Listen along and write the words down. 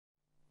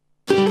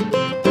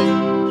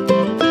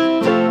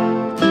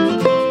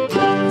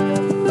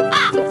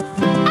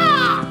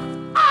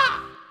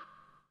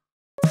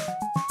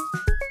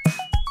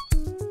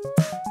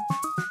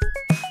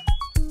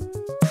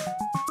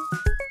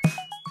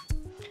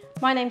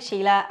My name's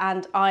Sheila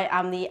and I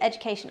am the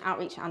Education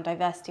Outreach and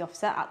Diversity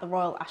Officer at the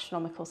Royal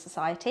Astronomical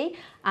Society,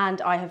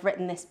 and I have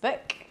written this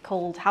book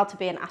called How to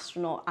Be an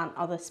Astronaut and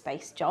Other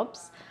Space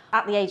Jobs.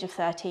 At the age of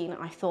 13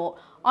 I thought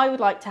I would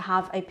like to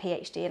have a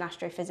PhD in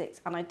astrophysics,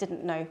 and I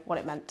didn't know what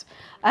it meant.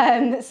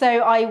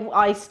 So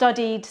I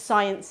studied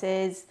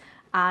sciences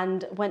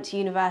and went to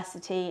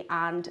university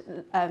and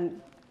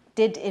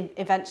did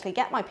eventually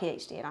get my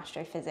PhD in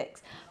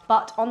astrophysics.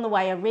 But on the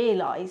way I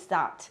realised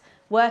that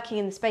working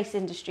in the space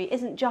industry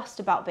isn't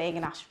just about being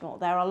an astronaut.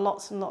 There are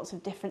lots and lots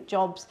of different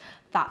jobs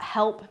that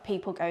help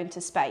people go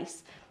into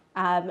space.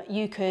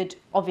 You could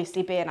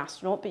obviously be an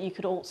astronaut, but you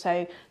could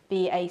also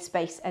be a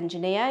space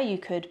engineer. You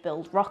could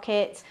build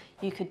rockets,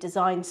 you could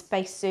design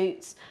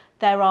spacesuits.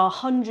 There are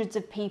hundreds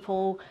of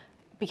people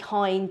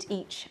behind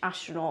each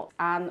astronaut,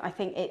 and I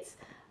think it's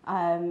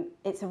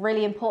a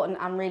really important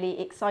and really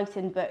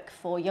exciting book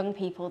for young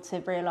people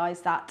to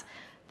realise that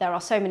there are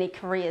so many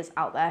careers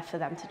out there for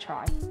them to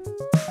try.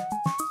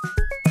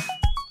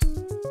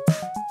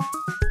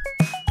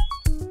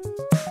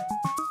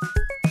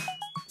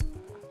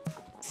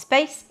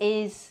 Space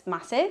is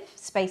massive,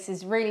 space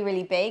is really,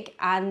 really big,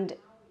 and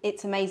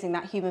it's amazing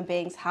that human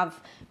beings have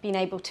been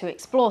able to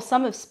explore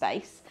some of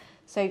space.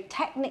 So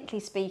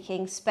technically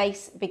speaking,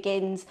 space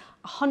begins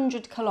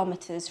 100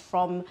 kilometres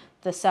from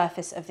the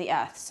surface of the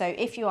Earth. So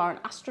if you are an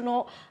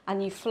astronaut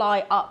and you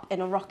fly up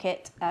in a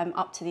rocket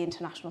up to the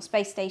International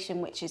Space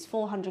Station, which is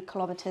 400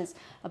 kilometres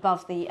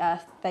above the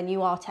Earth, then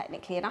you are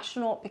technically an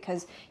astronaut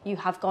because you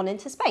have gone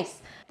into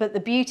space. But the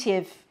beauty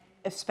of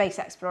space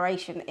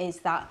exploration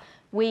is that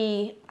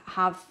we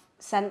have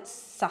sent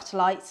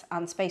satellites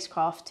and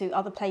spacecraft to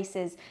other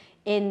places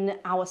in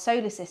our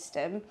solar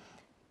system,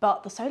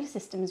 but the solar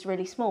system is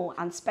really small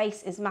and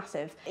space is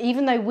massive.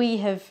 Even though we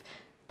have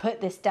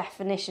put this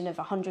definition of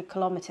 100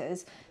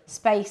 kilometres,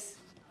 space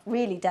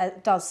really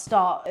does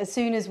start as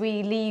soon as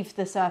we leave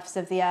the surface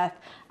of the Earth,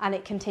 and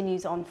it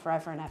continues on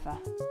forever and ever.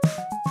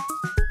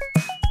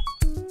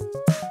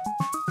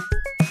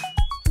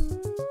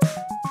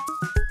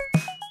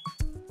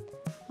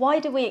 Why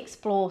do we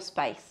explore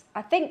space?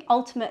 I think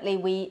ultimately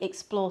we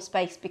explore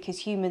space because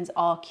humans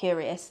are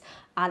curious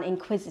and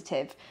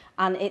inquisitive,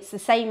 and it's the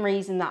same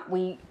reason that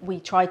we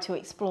try to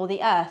explore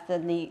the Earth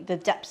and the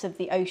depths of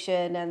the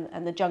ocean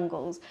and the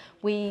jungles.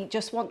 We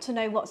just want to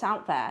know what's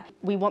out there.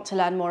 We want to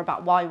learn more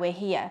about why we're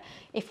here.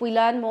 If we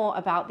learn more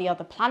about the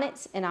other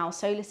planets in our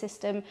solar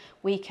system,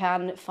 we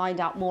can find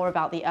out more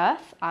about the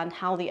Earth and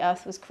how the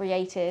Earth was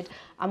created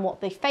and what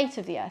the fate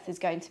of the Earth is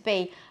going to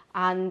be.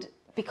 And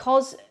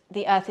because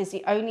the Earth is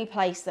the only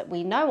place that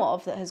we know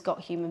of that has got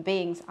human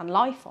beings and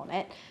life on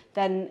it,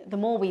 then the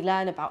more we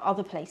learn about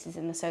other places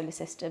in the solar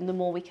system, the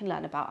more we can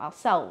learn about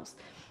ourselves.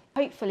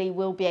 Hopefully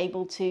we'll be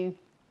able to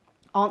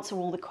answer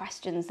all the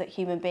questions that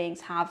human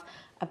beings have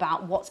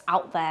about what's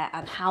out there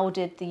and how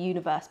did the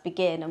universe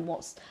begin and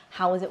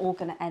how is it all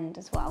going to end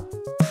as well.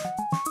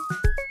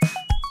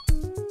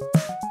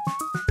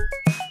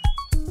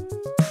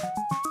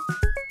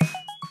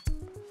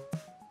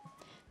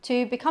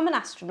 To become an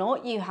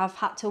astronaut, you have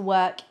had to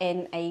work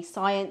in a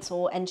science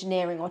or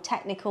engineering or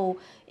technical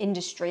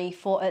industry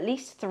for at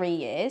least 3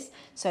 years.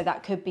 So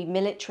that could be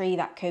military,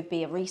 that could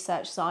be a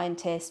research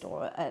scientist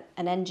or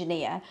an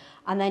engineer.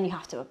 And then you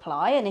have to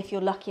apply. And if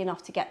you're lucky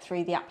enough to get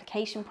through the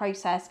application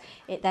process,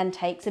 it then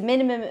takes a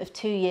minimum of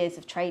 2 years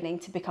of training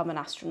to become an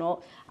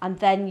astronaut. And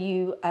then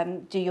you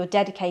do your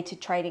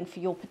dedicated training for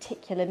your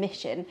particular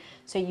mission.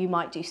 So you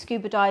might do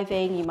scuba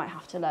diving, you might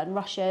have to learn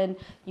Russian,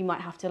 you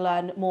might have to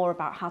learn more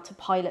about how to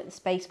pilot the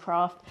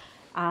spacecraft,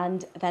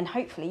 and then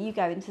hopefully you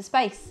go into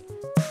space.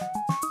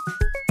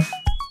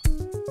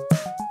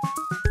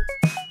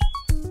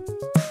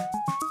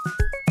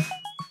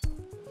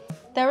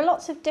 There are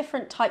lots of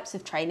different types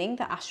of training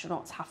that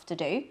astronauts have to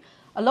do.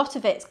 A lot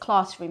of it's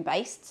classroom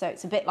based, so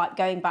it's a bit like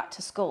going back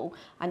to school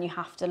and you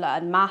have to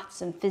learn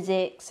maths and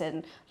physics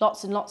and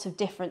lots of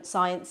different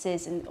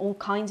sciences and all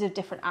kinds of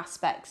different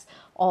aspects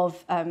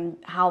of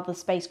how the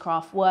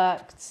spacecraft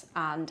works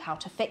and how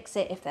to fix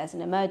it if there's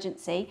an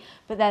emergency.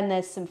 But then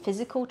there's some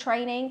physical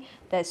training,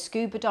 there's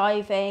scuba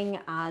diving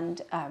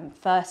and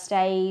first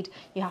aid.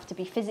 You have to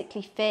be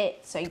physically fit,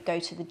 so you go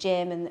to the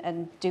gym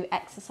and do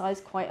exercise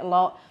quite a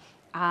lot.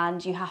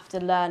 And you have to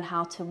learn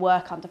how to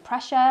work under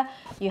pressure,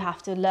 you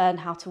have to learn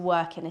how to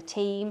work in a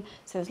team.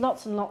 So there's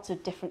lots and lots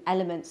of different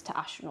elements to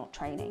astronaut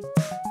training.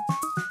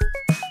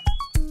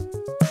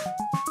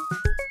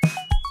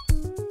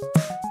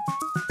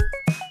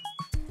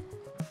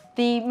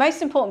 The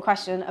most important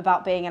question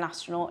about being an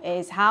astronaut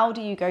is, how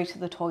do you go to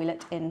the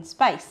toilet in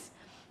space?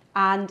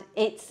 And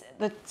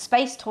the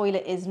space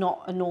toilet is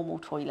not a normal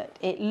toilet.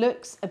 It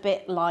looks a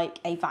bit like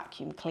a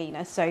vacuum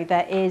cleaner. So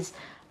there is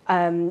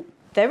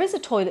a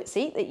toilet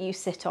seat that you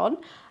sit on,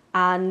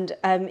 and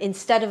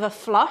instead of a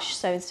flush,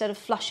 so instead of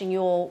flushing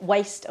your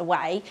waste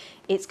away,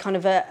 it's kind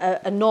of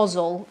a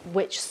nozzle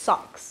which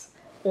sucks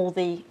all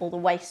the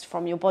waste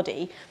from your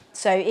body.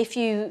 So if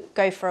you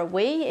go for a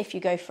wee, if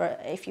you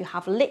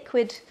have a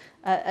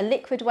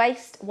liquid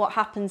waste, what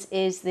happens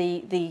is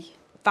the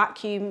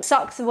vacuum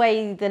sucks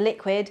away the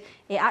liquid.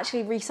 It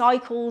actually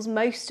recycles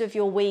most of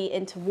your wee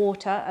into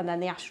water, and then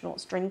the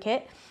astronauts drink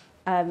it,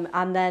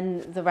 and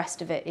then the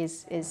rest of it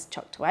is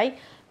chucked away.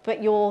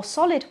 But your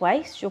solid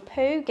waste, your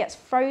poo, gets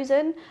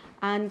frozen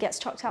and gets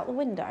chucked out the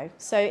window.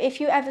 So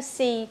if you ever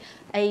see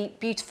a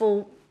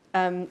beautiful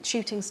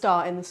shooting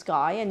star in the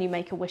sky and you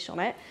make a wish on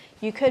it,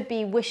 you could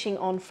be wishing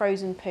on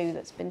frozen poo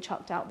that's been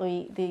chucked out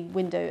the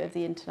window of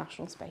the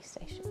International Space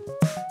Station.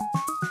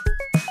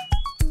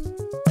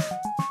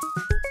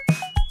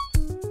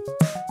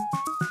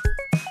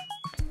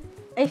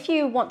 If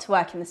you want to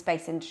work in the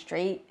space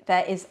industry,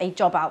 there is a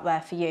job out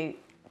there for you,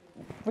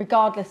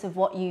 regardless of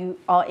what you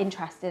are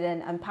interested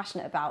in and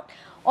passionate about.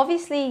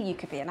 Obviously, you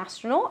could be an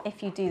astronaut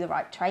if you do the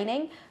right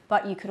training,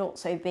 but you could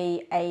also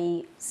be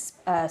a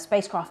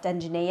spacecraft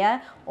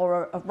engineer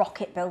or a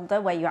rocket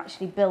builder, where you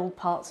actually build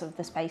parts of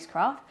the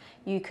spacecraft.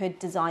 You could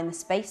design the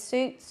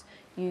spacesuits.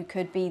 You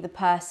could be the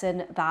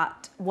person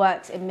that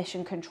works in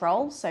mission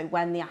control. So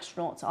when the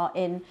astronauts are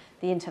in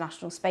the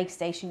International Space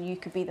Station, you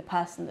could be the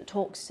person that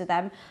talks to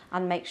them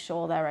and makes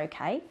sure they're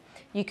okay.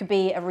 You could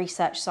be a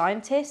research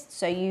scientist.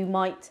 So you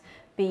might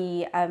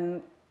be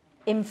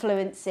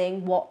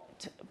influencing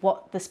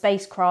what the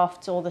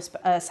spacecraft or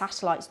the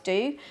satellites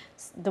do,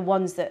 the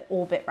ones that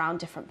orbit around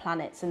different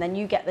planets. And then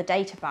you get the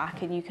data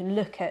back and you can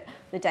look at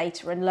the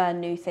data and learn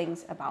new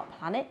things about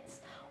planets.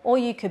 Or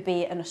you could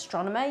be an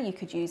astronomer. You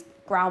could use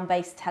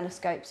ground-based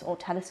telescopes or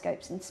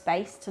telescopes in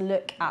space to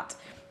look at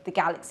the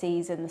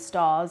galaxies and the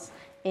stars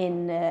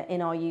in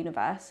our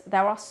universe.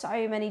 There are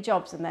so many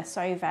jobs and they're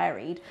so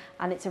varied,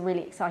 and it's a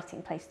really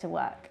exciting place to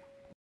work.